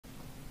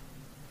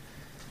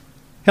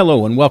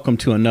Hello and welcome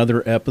to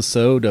another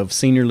episode of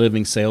Senior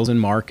Living Sales and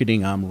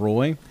Marketing. I'm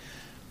Roy.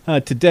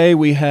 Today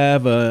we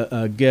have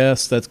a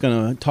guest that's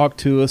going to talk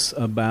to us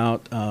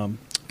about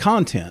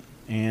content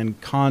and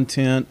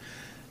content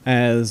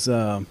as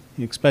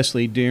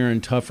especially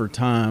during tougher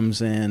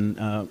times and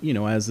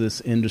as this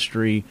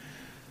industry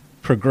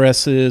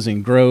progresses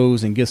and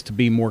grows and gets to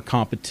be more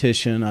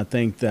competition. I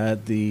think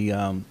that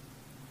the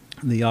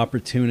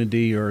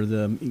opportunity or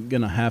the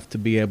going to have to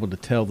be able to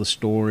tell the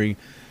story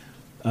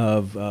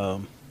of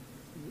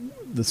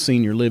the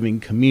senior living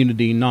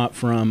community, not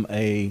from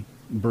a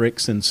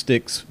bricks and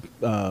sticks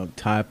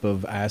type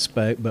of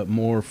aspect, but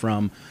more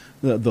from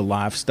the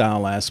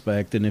lifestyle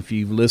aspect. And if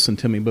you've listened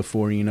to me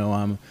before,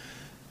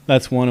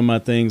 that's one of my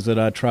things that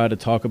I try to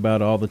talk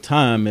about all the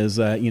time is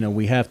that,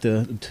 we have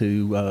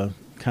to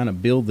kind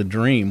of build the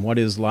dream. What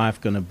is life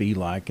going to be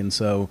like? And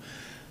so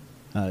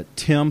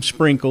Tim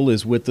Sprinkle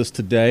is with us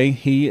today.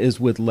 He is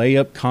with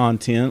Layup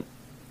Content.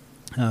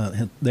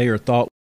 They are thought